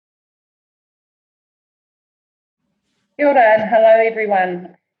Kia ora and hello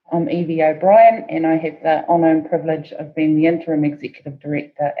everyone. I'm Evie O'Brien and I have the honour and privilege of being the Interim Executive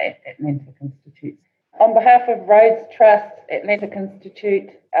Director at Atlantic Institute. On behalf of Rhodes Trust, Atlantic Institute,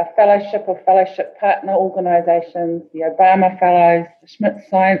 our fellowship or fellowship partner organisations, the Obama Fellows, the Schmidt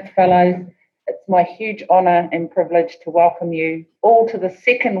Science Fellows, it's my huge honour and privilege to welcome you all to the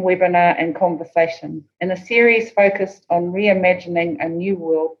second webinar and conversation in a series focused on reimagining a new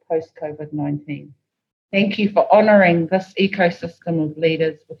world post-COVID-19. Thank you for honouring this ecosystem of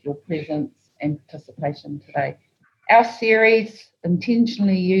leaders with your presence and participation today. Our series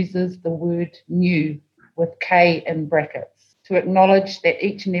intentionally uses the word new with K in brackets to acknowledge that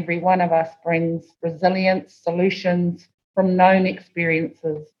each and every one of us brings resilience, solutions from known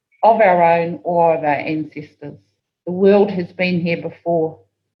experiences of our own or of our ancestors. The world has been here before,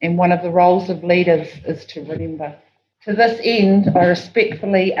 and one of the roles of leaders is to remember. To this end, I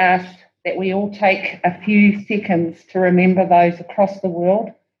respectfully ask that we all take a few seconds to remember those across the world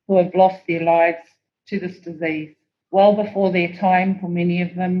who have lost their lives to this disease, well before their time for many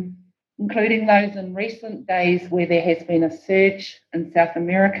of them, including those in recent days where there has been a surge in South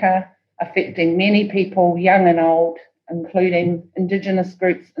America, affecting many people, young and old, including Indigenous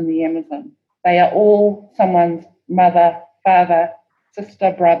groups in the Amazon. They are all someone's mother, father,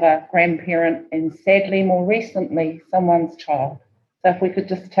 sister, brother, grandparent, and sadly, more recently, someone's child. So if we could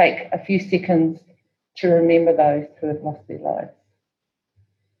just take a few seconds to remember those who have lost their lives.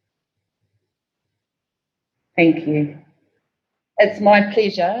 Thank you. It's my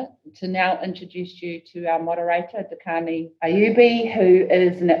pleasure to now introduce you to our moderator, Dakani Ayubi, who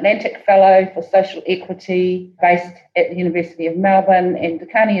is an Atlantic Fellow for Social Equity based at the University of Melbourne. And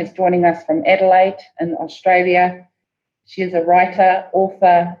Dakani is joining us from Adelaide in Australia. She is a writer,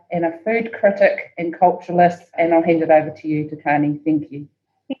 author, and a food critic and culturalist. And I'll hand it over to you, Dakani. Thank you.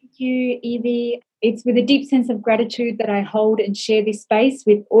 Thank you, Evie. It's with a deep sense of gratitude that I hold and share this space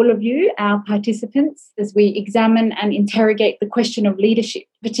with all of you, our participants, as we examine and interrogate the question of leadership,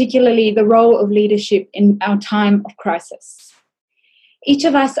 particularly the role of leadership in our time of crisis. Each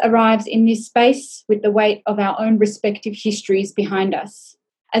of us arrives in this space with the weight of our own respective histories behind us.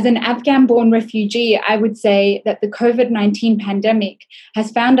 As an Afghan-born refugee, I would say that the COVID-19 pandemic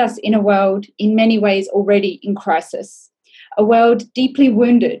has found us in a world in many ways already in crisis, a world deeply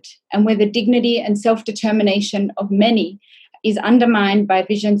wounded and where the dignity and self-determination of many is undermined by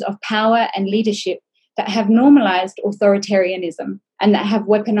visions of power and leadership that have normalized authoritarianism and that have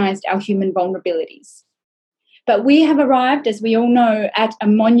weaponized our human vulnerabilities. But we have arrived, as we all know, at a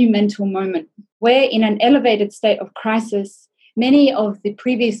monumental moment where, in an elevated state of crisis, many of the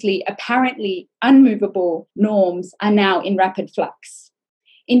previously apparently unmovable norms are now in rapid flux.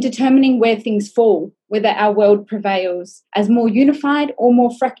 In determining where things fall, whether our world prevails as more unified or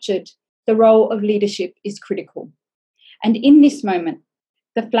more fractured, the role of leadership is critical. And in this moment,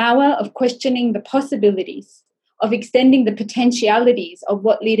 the flower of questioning the possibilities, of extending the potentialities of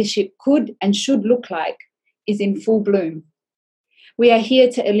what leadership could and should look like, is in full bloom. We are here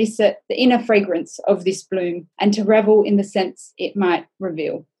to elicit the inner fragrance of this bloom and to revel in the scents it might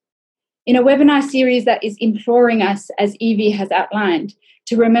reveal. In a webinar series that is imploring us, as Evie has outlined,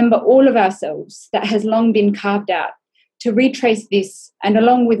 to remember all of ourselves that has long been carved out, to retrace this, and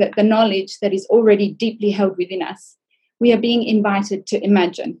along with it the knowledge that is already deeply held within us, we are being invited to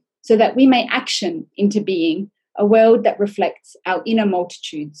imagine, so that we may action into being a world that reflects our inner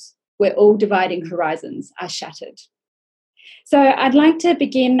multitudes, where all dividing horizons are shattered. So I'd like to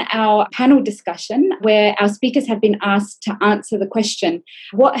begin our panel discussion where our speakers have been asked to answer the question,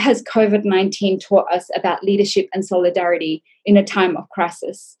 what has COVID-19 taught us about leadership and solidarity in a time of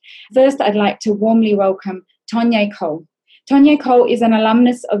crisis? First, I'd like to warmly welcome Tonye Cole. Tonye Cole is an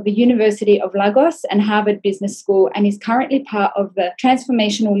alumnus of the University of Lagos and Harvard Business School and is currently part of the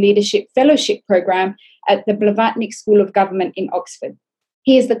Transformational Leadership Fellowship Program at the Blavatnik School of Government in Oxford.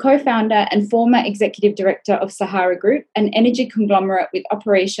 He is the co-founder and former executive director of Sahara Group, an energy conglomerate with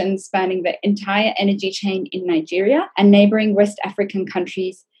operations spanning the entire energy chain in Nigeria and neighbouring West African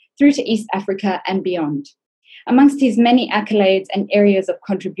countries through to East Africa and beyond. Amongst his many accolades and areas of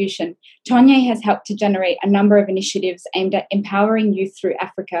contribution, Tonye has helped to generate a number of initiatives aimed at empowering youth through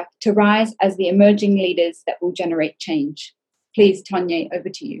Africa to rise as the emerging leaders that will generate change. Please, Tonye, over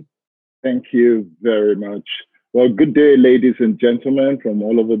to you. Thank you very much. Well, good day, ladies and gentlemen from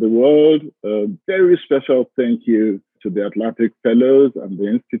all over the world. A very special thank you to the Atlantic Fellows and the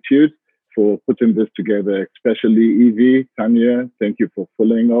Institute for putting this together, especially Evie, Tanya. Thank you for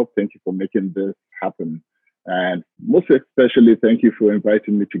following up. Thank you for making this happen. And most especially, thank you for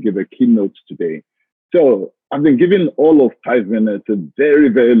inviting me to give a keynote today. So I've been given all of 5 minutes, a very,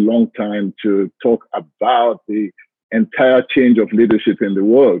 very long time to talk about the entire change of leadership in the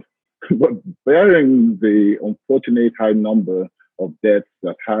world. But bearing the unfortunate high number of deaths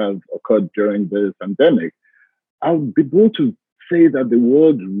that have occurred during the pandemic, I'll be able to say that the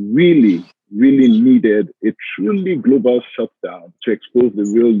world really, really needed a truly global shutdown to expose the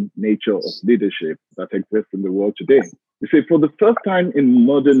real nature of leadership that exists in the world today. You see, for the first time in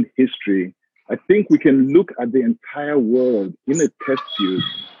modern history, I think we can look at the entire world in a test tube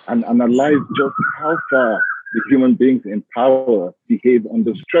and analyze just how far the human beings in power behave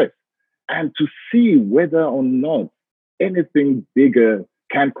under stress, and to see whether or not anything bigger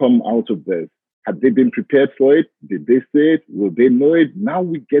can come out of this. Have they been prepared for it? Did they say it? Will they know it? Now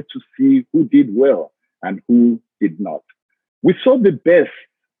we get to see who did well and who did not. We saw the best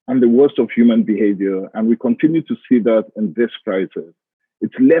and the worst of human behavior, and we continue to see that in this crisis.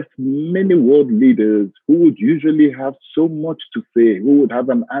 It's left many world leaders who would usually have so much to say, who would have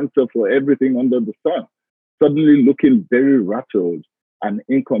an answer for everything under the sun, suddenly looking very rattled and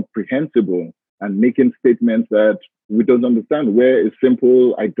incomprehensible and making statements that we don't understand, where a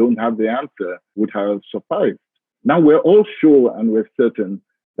simple, I don't have the answer would have sufficed. Now we're all sure and we're certain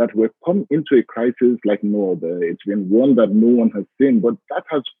that we've come into a crisis like no other. It's been one that no one has seen, but that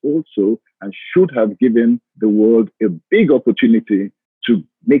has also and should have given the world a big opportunity to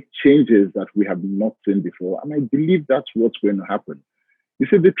make changes that we have not seen before. And I believe that's what's going to happen. You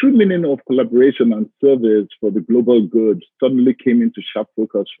see, the true meaning of collaboration and service for the global good suddenly came into sharp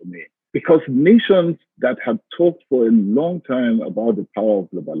focus for me, because nations that had talked for a long time about the power of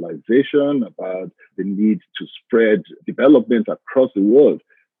globalization, about the need to spread development across the world,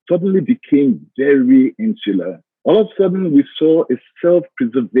 suddenly became very insular. All of a sudden, we saw a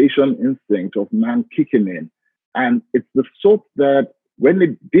self-preservation instinct of man kicking in. And it's the sort that when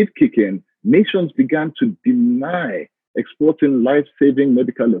it did kick in, nations began to deny exporting life-saving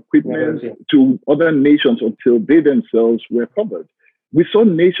medical equipment to other nations until they themselves were covered. We saw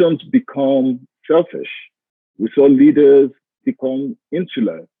nations become selfish. We saw leaders become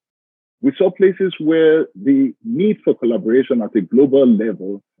insular. We saw places where the need for collaboration at a global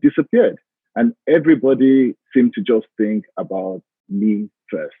level disappeared, and everybody seemed to just think about me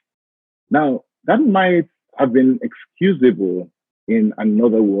first. Now, that might have been excusable in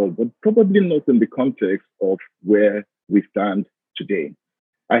another world, but probably not in the context of where we stand today.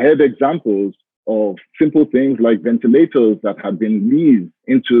 I heard examples of simple things like ventilators that had been leased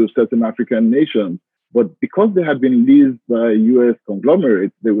into certain African nations, but because they had been leased by US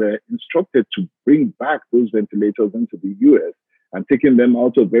conglomerates, they were instructed to bring back those ventilators into the US and taking them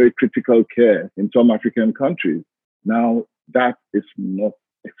out of very critical care in some African countries. Now, that is not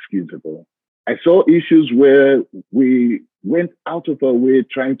excusable. I saw issues where we went out of our way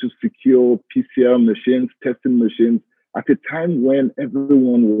trying to secure PCR machines, testing machines, at a time when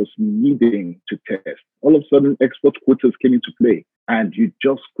everyone was needing to test. All of a sudden, export quotas came into play, and you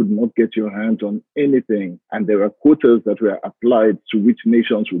just could not get your hands on anything. And there are quotas that were applied to which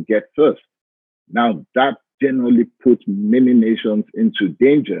nations would get first. Now, that generally put many nations into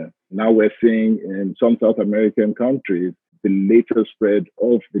danger. Now we're seeing in some South American countries the later spread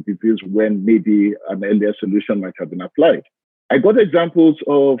of the disease when maybe an earlier solution might have been applied. I got examples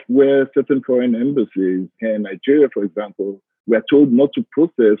of where certain foreign embassies here in Nigeria, for example, were told not to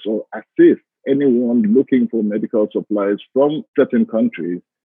process or assist anyone looking for medical supplies from certain countries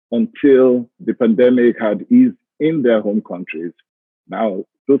until the pandemic had eased in their home countries. Now,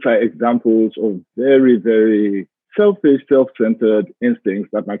 those are examples of very, very selfish, self-centered instincts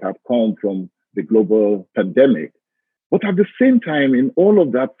that might have come from the global pandemic. But at the same time, in all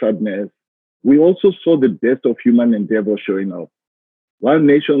of that sadness, we also saw the best of human endeavor showing up. While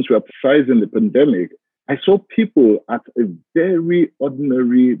nations were sizing the pandemic, I saw people at a very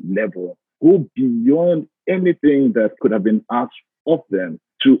ordinary level go beyond anything that could have been asked of them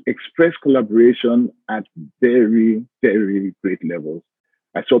to express collaboration at very, very great levels.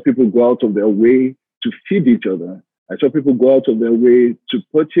 I saw people go out of their way to feed each other. I saw people go out of their way to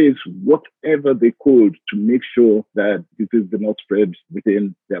purchase whatever they could to make sure that disease did not spread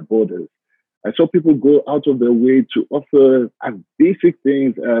within their borders. I saw people go out of their way to offer as basic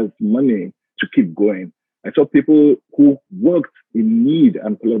things as money to keep going. I saw people who worked in need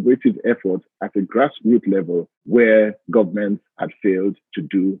and collaborative efforts at a grassroots level where governments had failed to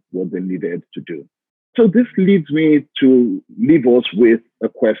do what they needed to do. So this leads me to leave us with a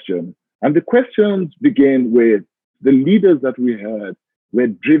question. And the questions begin with the leaders that we had were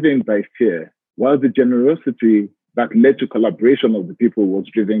driven by fear, while the generosity that led to collaboration of the people was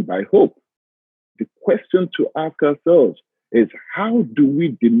driven by hope. The question to ask ourselves is, how do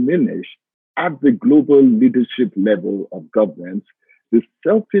we diminish at the global leadership level of governments the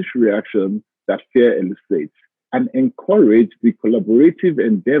selfish reaction that fear elicits? and encourage the collaborative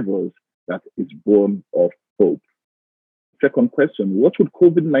endeavors that is born of hope. Second question, what would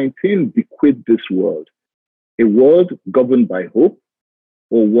COVID-19 bequeath this world? A world governed by hope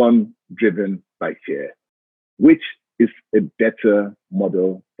or one driven by fear? Which is a better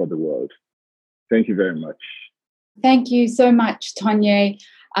model for the world? Thank you very much. Thank you so much, Tonye.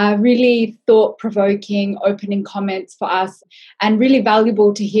 Really thought-provoking opening comments for us, and really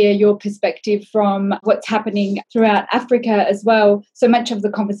valuable to hear your perspective from what's happening throughout Africa as well. So much of the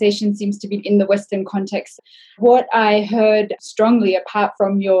conversation seems to be in the Western context. What I heard strongly, apart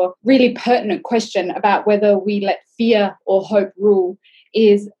from your really pertinent question about whether we let fear or hope rule,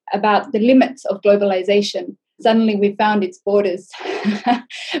 is about the limits of globalization. Suddenly we found its borders.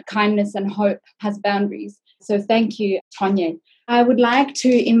 Kindness and hope has boundaries. So thank you, Tonye. I would like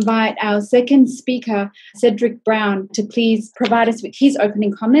to invite our second speaker, Cedric Brown, to please provide us with his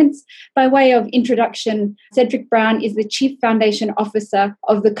opening comments. By way of introduction, Cedric Brown is the Chief Foundation Officer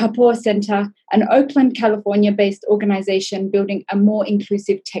of the Kapor Center, an Oakland, California-based organization building a more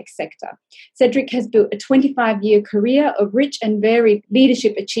inclusive tech sector. Cedric has built a 25-year career of rich and varied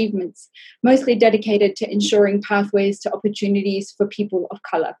leadership achievements, mostly dedicated to ensuring pathways to opportunities for people of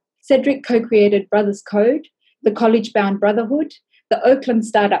color. Cedric co-created Brothers Code, the College Bound Brotherhood, the Oakland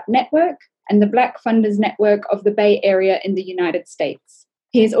Startup Network, and the Black Funders Network of the Bay Area in the United States.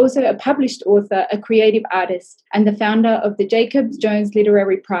 He is also a published author, a creative artist, and the founder of the Jacob Jones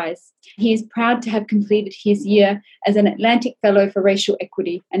Literary Prize. He is proud to have completed his year as an Atlantic Fellow for Racial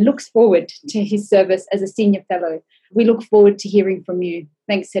Equity and looks forward to his service as a Senior Fellow. We look forward to hearing from you.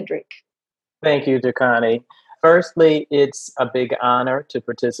 Thanks, Cedric. Thank you, Dakani. Firstly, it's a big honor to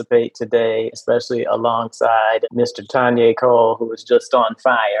participate today, especially alongside Mr. Tonye Cole, who is just on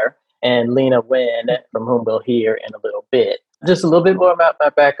fire, and Lena Nguyen, from whom we'll hear in a little bit. Just a little bit more about my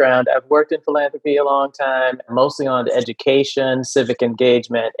background. I've worked in philanthropy a long time, mostly on education, civic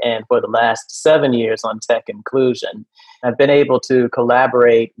engagement, and for the last 7 years on tech inclusion. I've been able to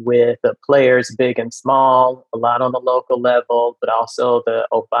collaborate with the players big and small, a lot on the local level, but also the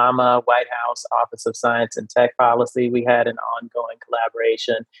Obama White House Office of Science and Tech Policy. We had an ongoing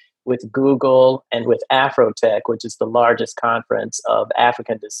collaboration with Google and with Afrotech, which is the largest conference of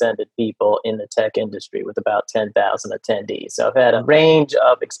African-descended people in the tech industry with about 10,000 attendees. So I've had a range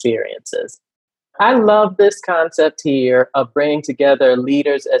of experiences. I love this concept here of bringing together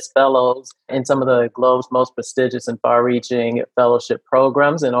leaders as fellows in some of the globe's most prestigious and far-reaching fellowship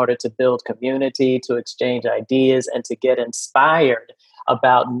programs in order to build community, to exchange ideas, and to get inspired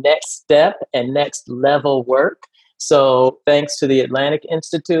about next step and next level work. So thanks to the Atlantic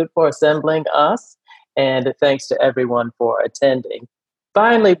Institute for assembling us, and thanks to everyone for attending.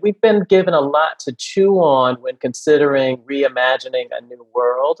 Finally, we've been given a lot to chew on when considering reimagining a new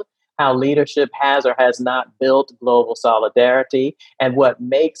world, how leadership has or has not built global solidarity, and what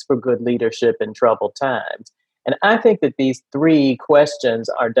makes for good leadership in troubled times. And I think that these three questions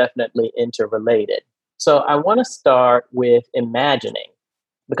are definitely interrelated. So I want to start with imagining,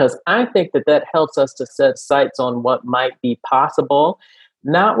 because I think that that helps us to set sights on what might be possible,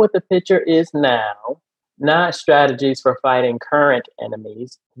 not what the picture is now, not strategies for fighting current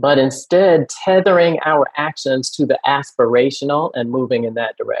enemies, but instead tethering our actions to the aspirational and moving in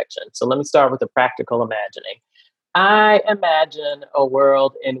that direction. So let me start with the practical imagining. I imagine a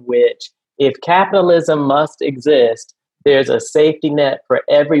world in which, if capitalism must exist, there's a safety net for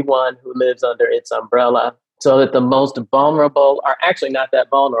everyone who lives under its umbrella, so that the most vulnerable are actually not that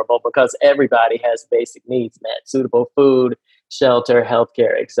vulnerable because everybody has basic needs met: suitable food, shelter,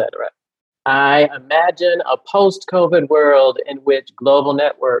 healthcare, etc. I imagine a post-COVID world in which global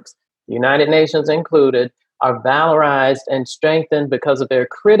networks, the United Nations included, are valorized and strengthened because of their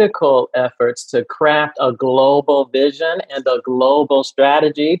critical efforts to craft a global vision and a global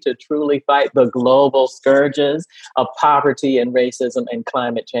strategy to truly fight the global scourges of poverty and racism and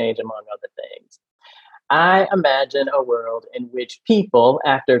climate change, among other things. I imagine a world in which people,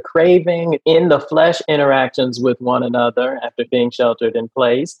 after craving in the flesh interactions with one another, after being sheltered in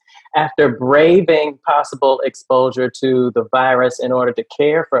place, after braving possible exposure to the virus in order to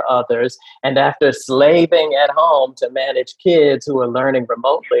care for others, and after slaving at home to manage kids who are learning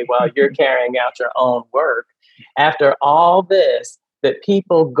remotely while you're carrying out your own work, after all this, that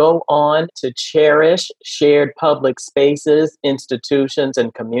people go on to cherish shared public spaces, institutions,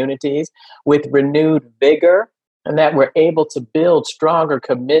 and communities with renewed vigor, and that we're able to build stronger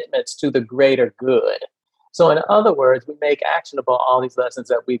commitments to the greater good. So in other words, we make actionable all these lessons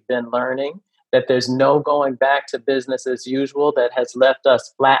that we've been learning, that there's no going back to business as usual that has left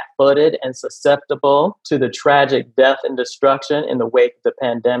us flat-footed and susceptible to the tragic death and destruction in the wake of the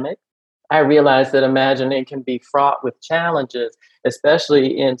pandemic. I realize that imagining can be fraught with challenges,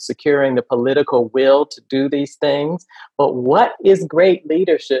 especially in securing the political will to do these things. But what is great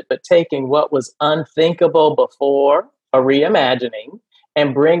leadership but taking what was unthinkable before, a reimagining,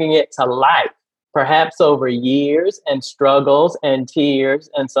 and bringing it to life, perhaps over years and struggles and tears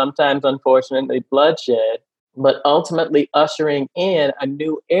and sometimes, unfortunately, bloodshed, but ultimately ushering in a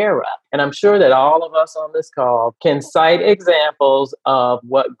new era. And I'm sure that all of us on this call can cite examples of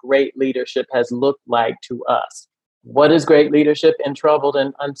what great leadership has looked like to us. What is great leadership in troubled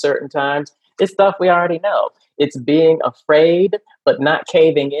and uncertain times? It's stuff we already know. It's being afraid, but not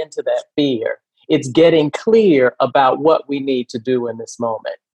caving into that fear. It's getting clear about what we need to do in this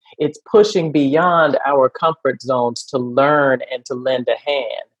moment. It's pushing beyond our comfort zones to learn and to lend a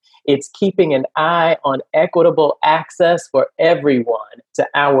hand. It's keeping an eye on equitable access for everyone to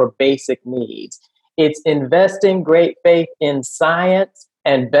our basic needs. It's investing great faith in science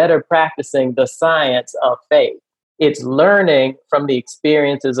and better practicing the science of faith. It's learning from the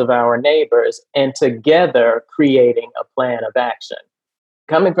experiences of our neighbors and together creating a plan of action.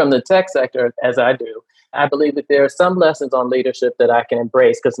 Coming from the tech sector, as I do, I believe that there are some lessons on leadership that I can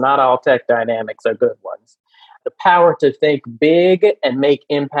embrace because not all tech dynamics are good ones. The power to think big and make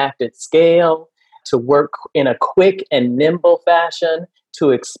impact at scale, to work in a quick and nimble fashion, to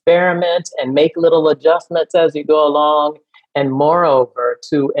experiment and make little adjustments as you go along, and moreover,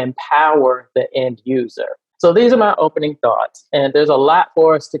 to empower the end user. So these are my opening thoughts, and there's a lot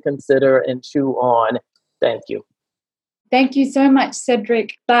for us to consider and chew on. Thank you. Thank you so much,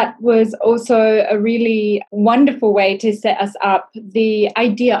 Cedric. That was also a really wonderful way to set us up. The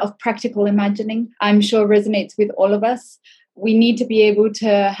idea of practical imagining, I'm sure, resonates with all of us. We need to be able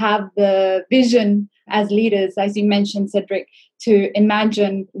to have the vision as leaders, as you mentioned, Cedric, to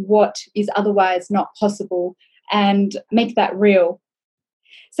imagine what is otherwise not possible and make that real.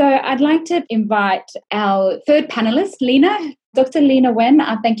 So I'd like to invite our third panelist, Lena. Dr. Lena Wen,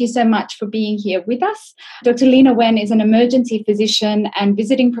 thank you so much for being here with us. Dr. Lena Wen is an emergency physician and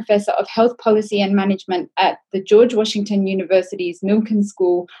visiting professor of health policy and management at the George Washington University's Milken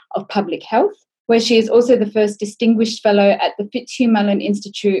School of Public Health, where she is also the first distinguished fellow at the Fitzhugh-Mullen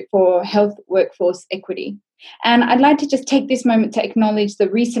Institute for Health Workforce Equity. And I'd like to just take this moment to acknowledge the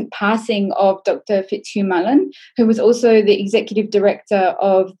recent passing of Dr. Fitzhugh-Mullen, who was also the executive director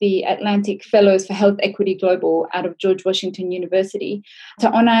of the Atlantic Fellows for Health Equity Global out of George Washington University,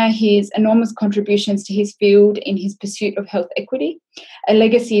 to honour his enormous contributions to his field in his pursuit of health equity, a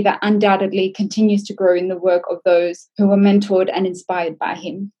legacy that undoubtedly continues to grow in the work of those who were mentored and inspired by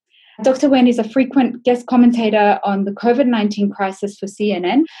him. Dr. Wen is a frequent guest commentator on the COVID-19 crisis for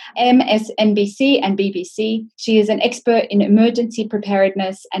CNN, MSNBC and BBC. She is an expert in emergency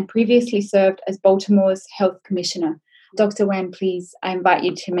preparedness and previously served as Baltimore's health commissioner. Dr. Wen, please, I invite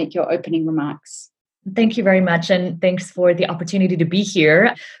you to make your opening remarks. Thank you very much, and thanks for the opportunity to be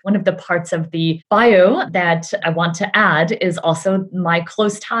here. One of the parts of the bio that I want to add is also my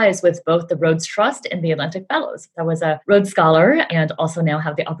close ties with both the Rhodes Trust and the Atlantic Fellows. I was a Rhodes Scholar and also now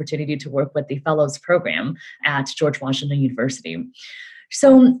have the opportunity to work with the Fellows Program at George Washington University.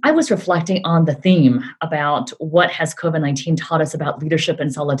 So I was reflecting on the theme about what has COVID-19 taught us about leadership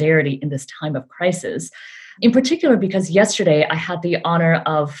and solidarity in this time of crisis. In particular, because yesterday I had the honor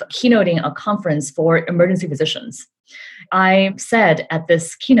of keynoting a conference for emergency physicians. I said at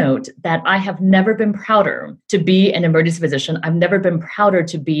this keynote that I have never been prouder to be an emergency physician. I've never been prouder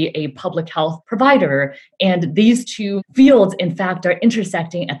to be a public health provider. And these two fields, in fact, are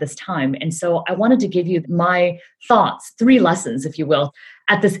intersecting at this time. And so I wanted to give you my thoughts, 3 lessons, if you will,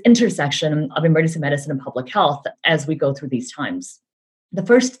 at this intersection of emergency medicine and public health as we go through these times. The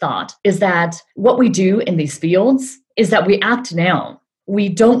first thought is that what we do in these fields is that we act now. We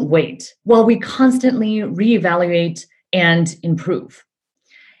don't wait while we constantly reevaluate and improve.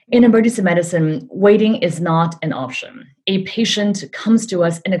 In emergency medicine, waiting is not an option. A patient comes to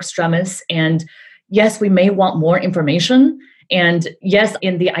us in extremis, and yes, we may want more information. And yes,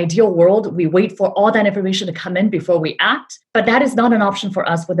 in the ideal world, we wait for all that information to come in before we act, but that is not an option for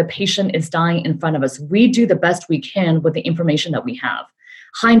us when the patient is dying in front of us. We do the best we can with the information that we have.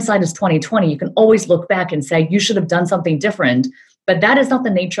 Hindsight is 20/20. You can always look back and say, you should have done something different, but that is not the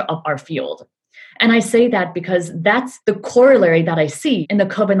nature of our field. And I say that because that's the corollary that I see in the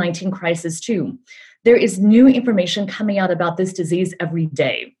COVID-19 crisis too. There is new information coming out about this disease every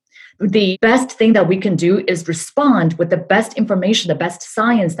day. The best thing that we can do is respond with the best information, the best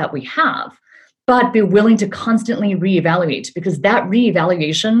science that we have, but be willing to constantly reevaluate, because that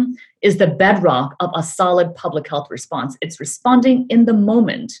reevaluation is the bedrock of a solid public health response. It's responding in the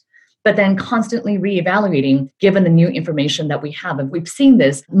moment but then constantly reevaluating given the new information that we have. And we've seen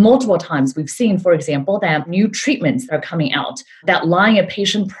this multiple times. We've seen, for example, that new treatments are coming out that lying a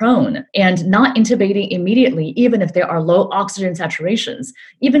patient prone and not intubating immediately, even if there are low oxygen saturations,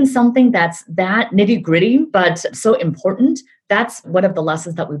 even something that's that nitty-gritty, but so important. That's one of the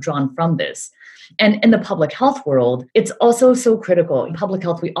lessons that we've drawn from this. And in the public health world, it's also so critical. In public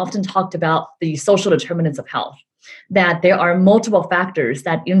health, we often talked about the social determinants of health, that there are multiple factors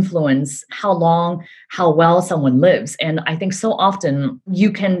that influence how long, how well someone lives. And I think so often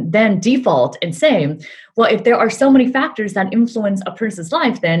you can then default and say, well, if there are so many factors that influence a person's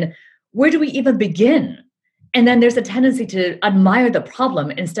life, then where do we even begin? And then there's a tendency to admire the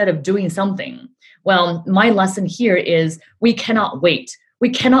problem instead of doing something. Well, my lesson here is we cannot wait. We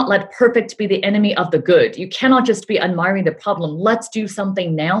cannot let perfect be the enemy of the good. You cannot just be admiring the problem. Let's do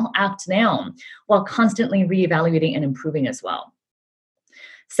something now, act now, while constantly reevaluating and improving as well.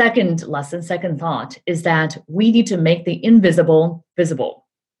 Second lesson, second thought, is that we need to make the invisible visible.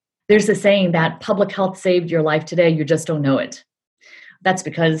 There's a saying that public health saved your life today, you just don't know it. That's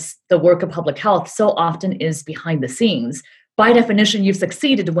because the work of public health so often is behind the scenes. By definition, you've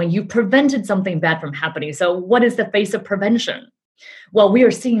succeeded when you prevented something bad from happening. So what is the face of prevention? Well, we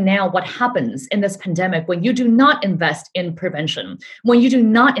are seeing now what happens in this pandemic when you do not invest in prevention, when you do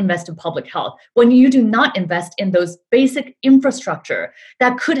not invest in public health, when you do not invest in those basic infrastructure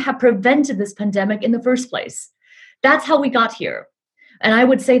that could have prevented this pandemic in the first place. That's how we got here. And I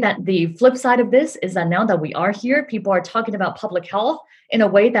would say that the flip side of this is that now that we are here, people are talking about public health in a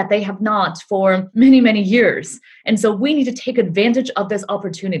way that they have not for many, many years. And so we need to take advantage of this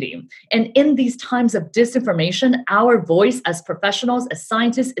opportunity. And in these times of disinformation, our voice as professionals, as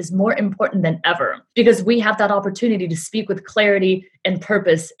scientists, is more important than ever because we have that opportunity to speak with clarity and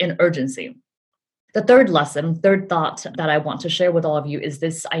purpose and urgency. The third lesson, third thought that I want to share with all of you is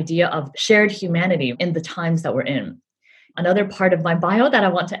this idea of shared humanity in the times that we're in. Another part of my bio that I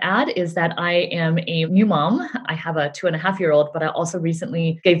want to add is that I am a new mom. I have a 2.5-year-old, but I also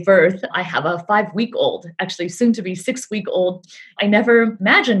recently gave birth. I have a 5-week-old, actually soon to be 6-week-old. I never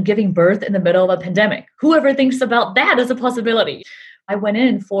imagined giving birth in the middle of a pandemic. Whoever thinks about that as a possibility? I went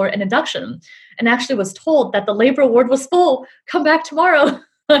in for an induction and actually was told that the labor ward was full. Come back tomorrow.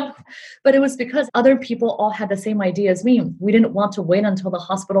 But it was because other people all had the same idea as me. We didn't want to wait until the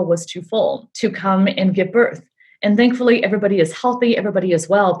hospital was too full to come and give birth. And thankfully, everybody is healthy, everybody is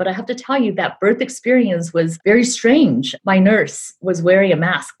well. But I have to tell you that birth experience was very strange. My nurse was wearing a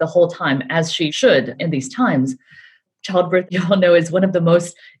mask the whole time, as she should in these times. Childbirth, you all know, is one of the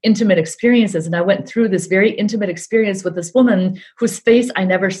most intimate experiences. And I went through this very intimate experience with this woman whose face I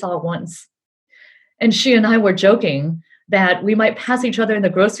never saw once. And she and I were joking that we might pass each other in the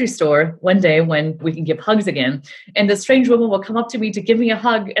grocery store one day when we can give hugs again. And the strange woman will come up to me to give me a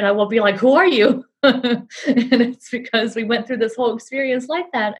hug, and I will be like, "Who are you?" And it's because we went through this whole experience like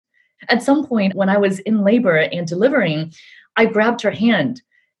that. At some point when I was in labor and delivering, I grabbed her hand.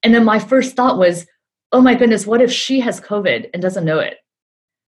 And then my first thought was, oh my goodness, what if she has COVID and doesn't know it?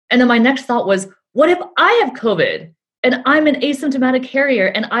 And then my next thought was, what if I have COVID and I'm an asymptomatic carrier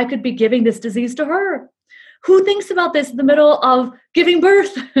and I could be giving this disease to her? Who thinks about this in the middle of giving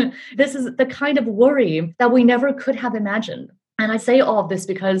birth? This is the kind of worry that we never could have imagined. And I say all of this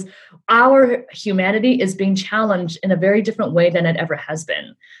because our humanity is being challenged in a very different way than it ever has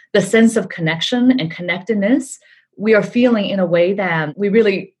been. The sense of connection and connectedness, we are feeling in a way that we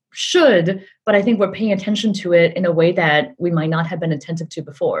really should, but I think we're paying attention to it in a way that we might not have been attentive to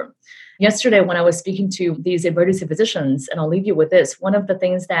before. Yesterday, when I was speaking to these emergency physicians, and I'll leave you with this, one of the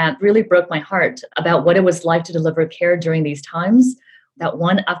things that really broke my heart about what it was like to deliver care during these times, that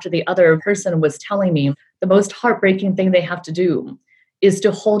one after the other person was telling me the most heartbreaking thing they have to do is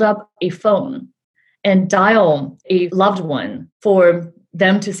to hold up a phone and dial a loved one for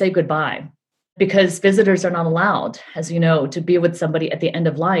them to say goodbye. Because visitors are not allowed, as you know, to be with somebody at the end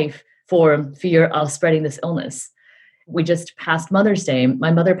of life for fear of spreading this illness. We just passed Mother's Day.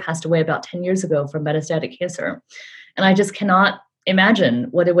 My mother passed away about 10 years ago from metastatic cancer. And I just cannot imagine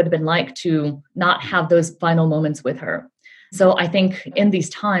what it would have been like to not have those final moments with her. So I think in these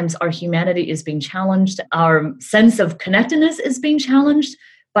times, our humanity is being challenged. Our sense of connectedness is being challenged.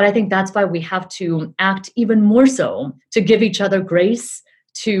 But I think that's why we have to act even more so to give each other grace,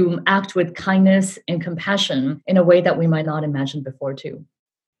 to act with kindness and compassion in a way that we might not imagine before too.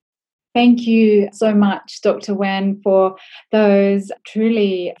 Thank you so much, Dr. Wen, for those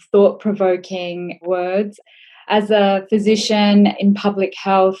truly thought-provoking words. As a physician in public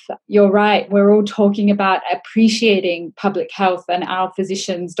health, you're right, we're all talking about appreciating public health and our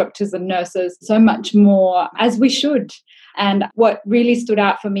physicians, doctors and nurses so much more, as we should. And what really stood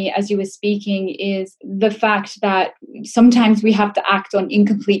out for me as you were speaking is the fact that sometimes we have to act on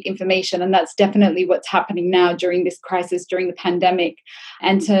incomplete information. And that's definitely what's happening now during this crisis, during the pandemic.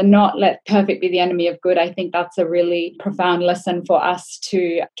 And to not let perfect be the enemy of good, I think that's a really profound lesson for us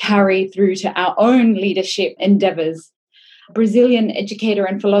to carry through to our own leadership endeavors. Brazilian educator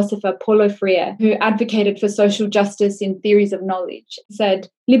and philosopher Paulo Freire, who advocated for social justice in theories of knowledge, said,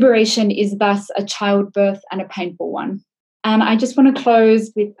 "Liberation is thus a childbirth and a painful one." And I just want to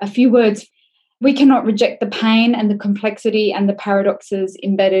close with a few words. We cannot reject the pain and the complexity and the paradoxes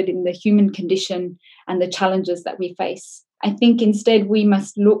embedded in the human condition and the challenges that we face. I think instead we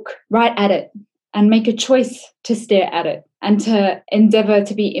must look right at it and make a choice to stare at it and to endeavour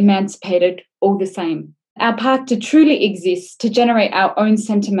to be emancipated all the same. Our path to truly exist, to generate our own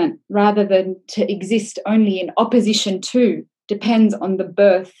sentiment rather than to exist only in opposition to, depends on the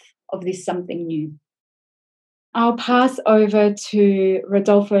birth of this something new. I'll pass over to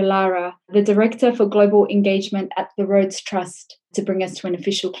Rodolfo Lara, the Director for Global Engagement at the Rhodes Trust, to bring us to an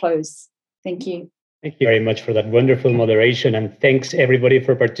official close. Thank you. Thank you very much for that wonderful moderation, and thanks everybody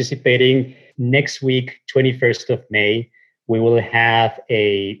for participating. Next week, 21st of May, we will have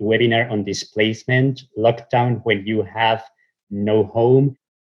a webinar on displacement, lockdown when you have no home.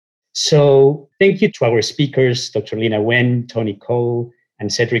 So thank you to our speakers, Dr. Lina Nguyen, Tony Cole,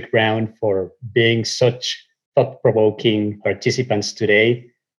 and Cedric Brown for being such thought-provoking participants today.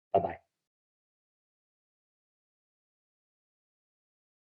 Bye-bye.